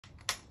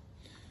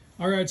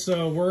All right,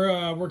 so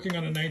we're working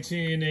on a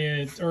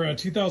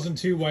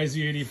 2002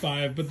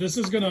 YZ85, but this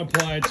is going to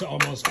apply to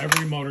almost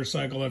every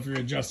motorcycle if you're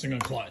adjusting a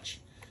clutch.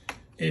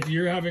 If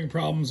you're having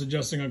problems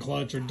adjusting a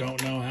clutch or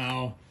don't know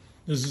how,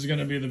 this is going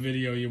to be the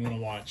video you want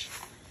to watch.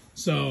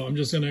 So I'm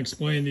just going to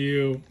explain to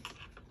you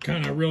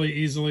kind of really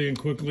easily and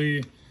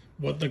quickly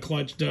what the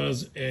clutch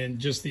does and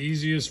just the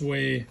easiest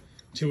way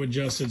to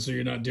adjust it so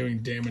you're not doing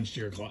damage to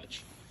your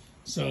clutch.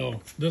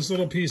 So this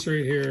little piece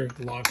right here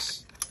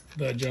locks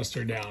the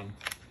adjuster down.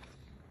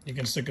 You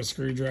can stick a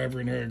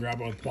screwdriver in here and grab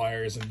it with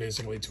pliers and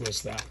basically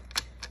twist that.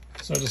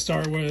 So to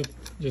start with,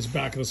 just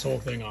back this whole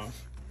thing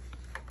off.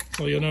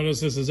 So you'll notice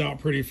this is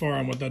out pretty far,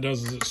 and what that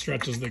does is it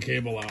stretches the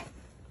cable out.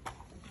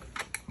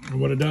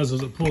 And what it does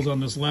is it pulls on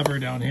this lever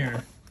down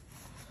here.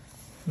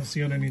 You'll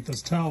see underneath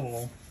this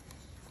towel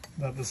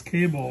that this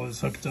cable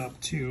is hooked up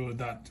to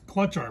that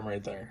clutch arm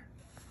right there.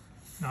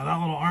 Now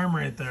that little arm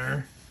right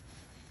there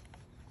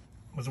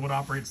is what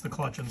operates the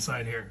clutch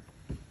inside here.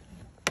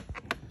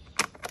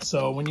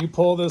 So when you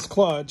pull this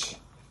clutch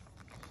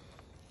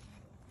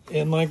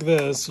in like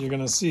this, you're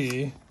going to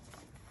see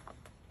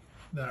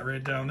that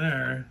right down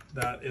there,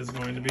 that is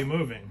going to be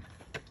moving.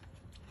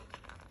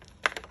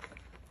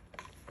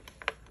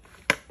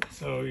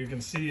 So you can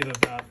see that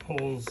that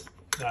pulls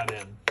that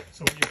in.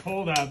 So when you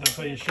pull that, that's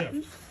how you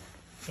shift.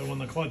 So when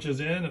the clutch is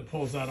in, it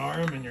pulls that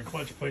arm and your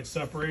clutch plates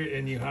separate,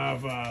 and you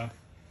have,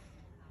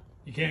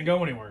 you can't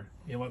go anywhere.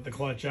 You let the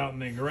clutch out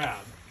and they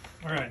grab.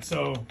 All right,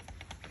 so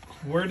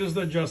where does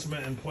the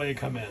adjustment and play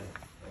come in?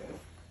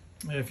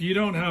 If you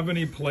don't have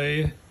any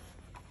play,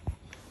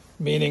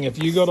 meaning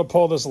if you go to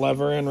pull this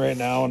lever in right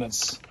now and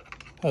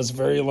has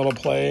very little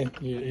play,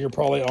 you're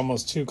probably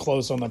almost too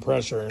close on the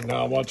pressure.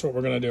 Now watch what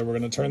we're going to do. We're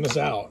going to turn this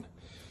out,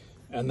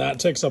 and that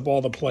takes up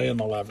all the play in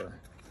the lever.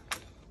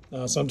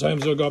 Now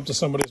sometimes you'll go up to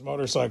somebody's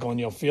motorcycle and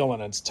you'll feel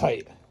it, it's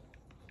tight.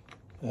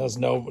 It has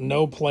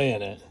no play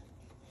in it.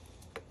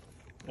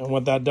 And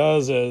what that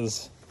does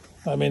is,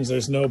 that means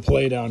there's no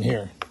play down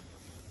here.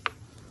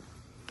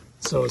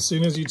 So as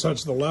soon as you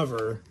touch the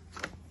lever,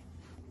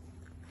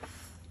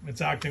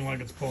 it's acting like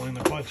it's pulling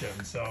the clutch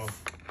in. So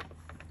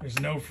there's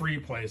no free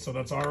play. So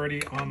that's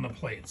already on the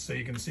plate. So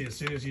you can see as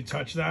soon as you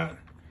touch that,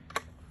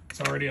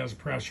 it's already has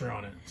pressure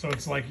on it. So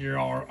it's like you're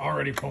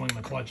already pulling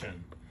the clutch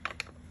in.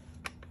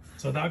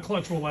 So that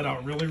clutch will let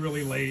out really,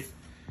 really late,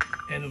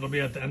 and it'll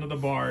be at the end of the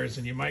bars,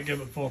 and you might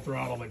give it full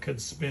throttle. It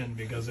could spin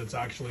because it's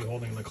actually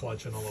holding the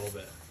clutch in a little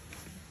bit.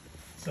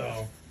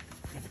 So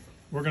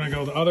we're going to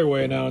go the other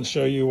way now and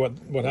show you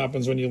what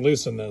happens when you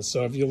loosen this.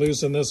 So if you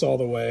loosen this all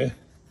the way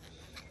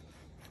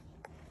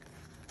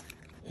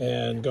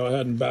and go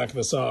ahead and back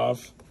this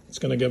off, it's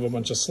going to give a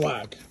bunch of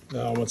slack.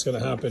 Now what's going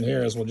to happen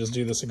here is we'll just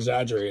do this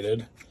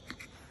exaggerated.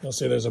 You'll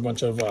see there's a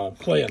bunch of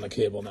play in the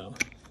cable now.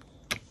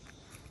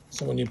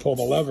 So when you pull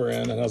the lever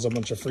in, it has a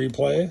bunch of free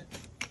play.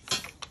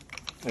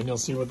 And you'll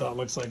see what that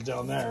looks like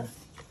down there.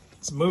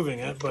 It's moving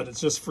it, but it's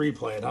just free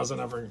play. It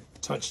hasn't ever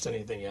touched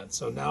anything yet.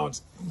 So now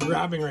it's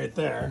grabbing right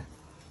there.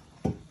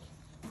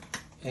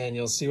 And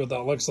you'll see what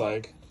that looks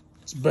like.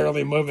 It's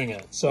barely moving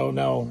it. So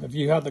now if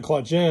you had the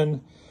clutch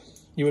in,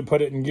 you would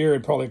put it in gear,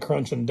 it'd probably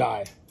crunch and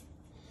die.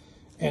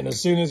 And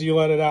as soon as you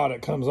let it out,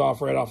 it comes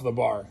off right off the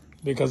bar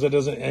because it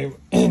isn't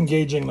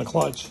engaging the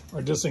clutch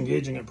or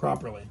disengaging it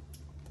properly.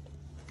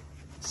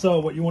 So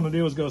what you want to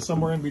do is go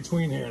somewhere in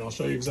between here, and I'll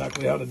show you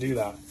exactly how to do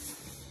that.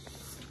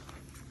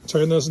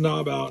 Turn this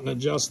knob out and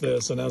adjust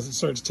this, and as it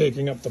starts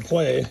taking up the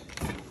play,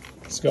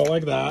 just go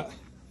like that.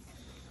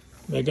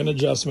 Make an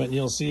adjustment, and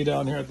you'll see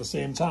down here at the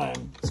same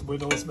time, just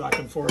wiggle this back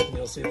and forth, and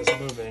you'll see this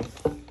moving.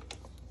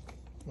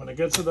 When it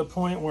gets to the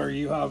point where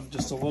you have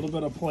just a little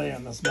bit of play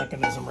on this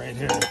mechanism right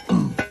here,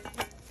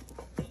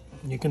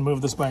 you can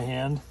move this by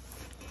hand.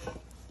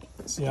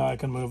 See how I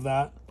can move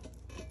that?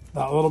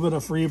 That little bit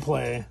of free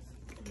play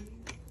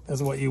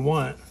is what you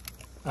want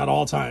at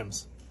all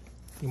times.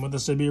 You want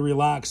this to be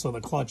relaxed so the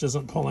clutch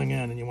isn't pulling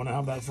in, and you want to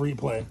have that free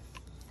play.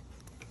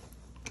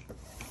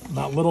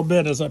 That little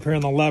bit is up here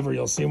in the lever.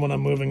 You'll see when I'm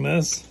moving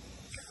this,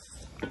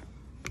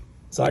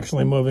 it's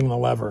actually moving the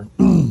lever.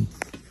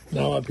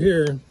 Now up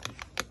here,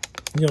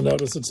 you'll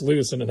notice it's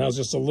loose and it has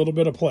just a little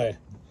bit of play.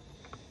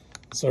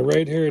 So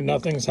right here,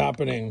 nothing's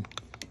happening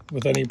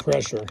with any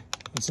pressure.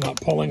 It's not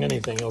pulling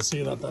anything. You'll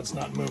see that that's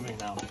not moving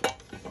now.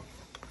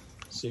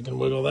 So you can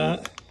wiggle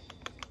that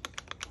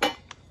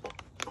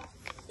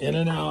in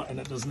and out, and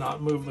it does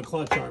not move the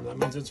clutch arm. That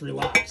means it's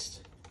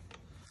relaxed.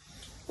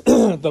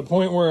 At the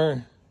point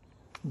where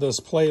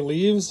this play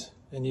leaves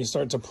and you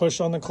start to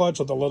push on the clutch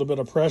with a little bit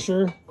of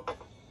pressure,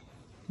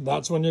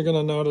 that's when you're going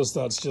to notice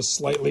that's just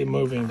slightly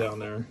moving down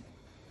there.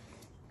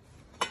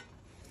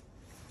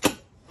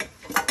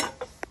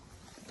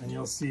 And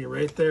you'll see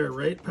right there,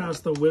 right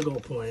past the wiggle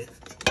point,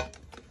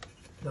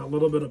 that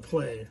little bit of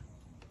play.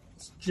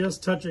 It's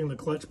just touching the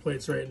clutch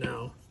plates right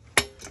now.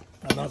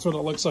 And that's what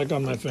it looks like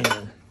on my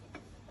finger.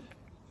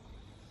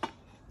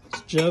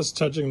 Just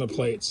touching the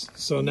plates.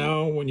 So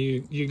now when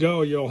you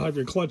go, you'll have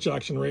your clutch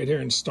action right here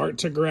and start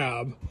to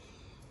grab,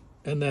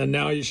 and then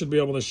now you should be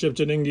able to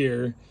shift it in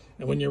gear,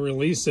 and when you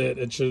release it,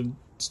 it should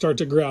start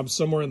to grab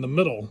somewhere in the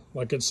middle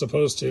like it's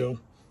supposed to,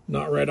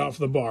 not right off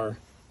the bar.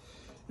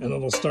 And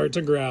it'll start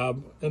to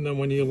grab, and then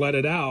when you let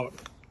it out,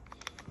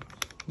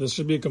 this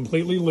should be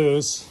completely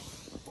loose,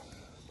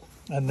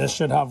 and this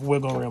should have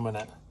wiggle room in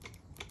it.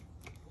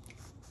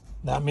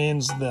 That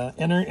means the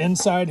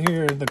inside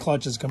here, the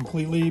clutch is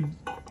completely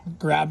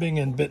grabbing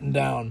and bitten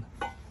down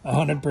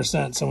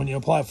 100%. So when you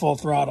apply full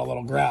throttle,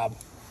 it'll grab,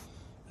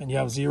 and you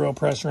have zero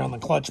pressure on the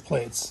clutch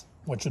plates,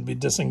 which would be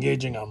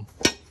disengaging them.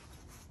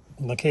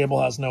 And the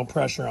cable has no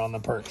pressure on the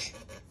perch.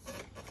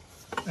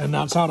 And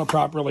that's how to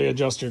properly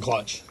adjust your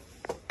clutch.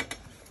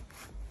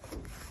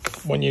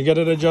 When you get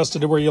it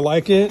adjusted to where you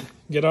like it,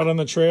 get out on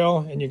the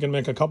trail and you can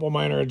make a couple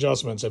minor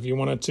adjustments. If you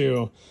wanted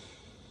to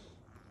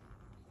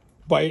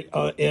bite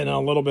in a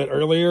little bit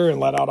earlier and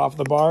let out off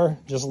the bar,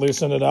 just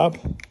loosen it up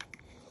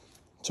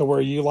to where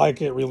you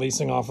like it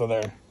releasing off of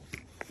there.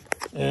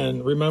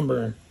 And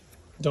remember,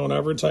 don't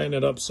ever tighten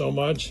it up so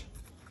much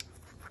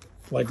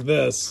like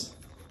this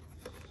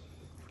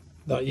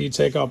that you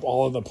take up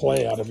all of the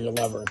play out of your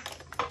lever.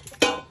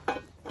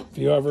 If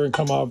you ever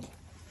come up,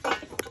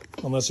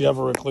 unless you have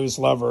a recluse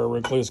lever or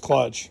recluse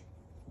clutch,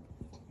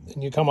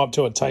 and you come up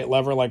to a tight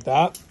lever like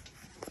that,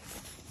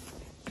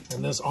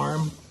 and this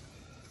arm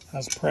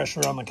has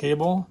pressure on the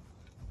cable,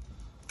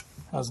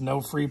 has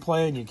no free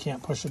play, and you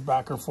can't push it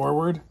back or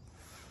forward,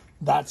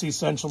 that's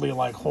essentially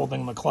like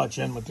holding the clutch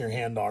in with your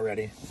hand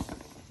already.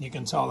 You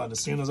can tell that as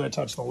soon as I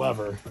touch the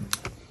lever,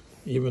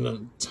 even a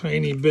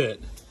tiny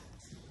bit,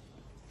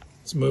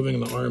 it's moving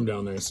the arm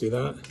down there. See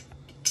that?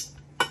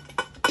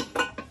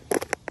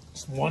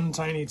 Just one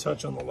tiny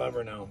touch on the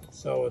lever now.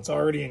 So it's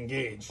already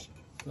engaged.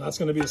 That's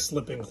going to be a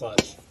slipping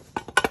clutch.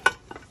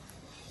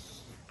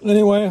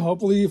 Anyway,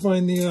 hopefully you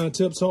find the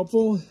tips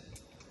helpful.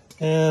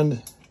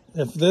 And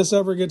if this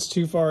ever gets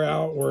too far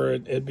out where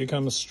it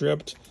becomes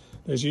stripped,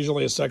 there's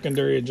usually a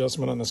secondary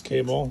adjustment on this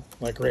cable,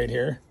 like right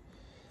here.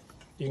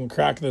 You can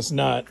crack this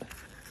nut.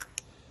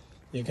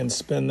 You can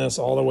spin this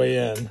all the way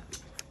in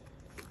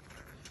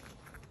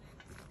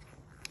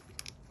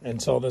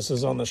until this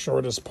is on the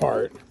shortest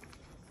part.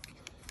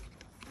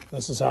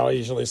 This is how I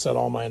usually set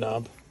all mine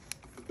up.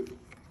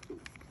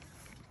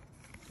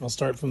 I'll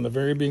start from the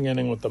very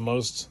beginning with the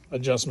most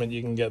adjustment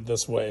you can get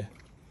this way.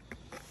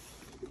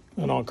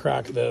 And I'll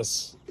crack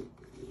this,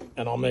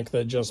 and I'll make the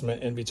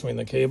adjustment in between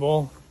the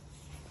cable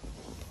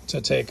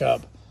to take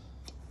up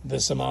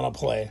this amount of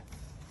play.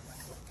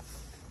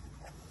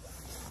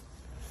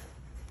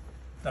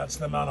 That's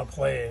the amount of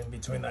play in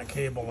between that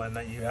cable and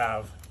that you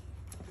have.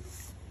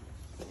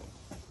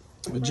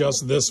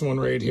 Adjust this one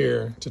right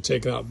here to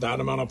take out that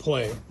amount of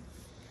play.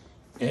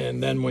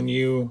 And then when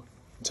you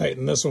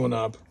tighten this one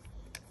up,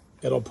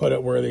 it'll put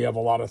it where you have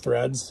a lot of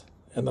threads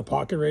in the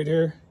pocket right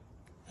here.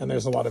 And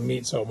there's a lot of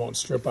meat, so it won't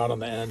strip out on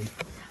the end.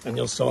 And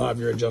you'll still have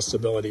your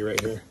adjustability right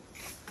here.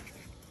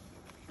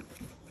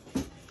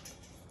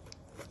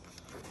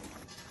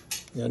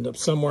 You end up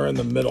somewhere in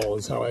the middle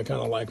is how I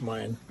kind of like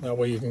mine. That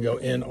way you can go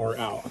in or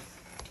out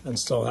and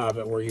still have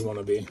it where you want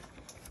to be.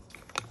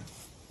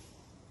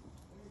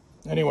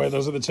 Anyway,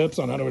 those are the tips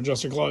on how to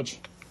adjust your clutch.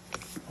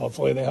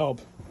 Hopefully they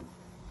help.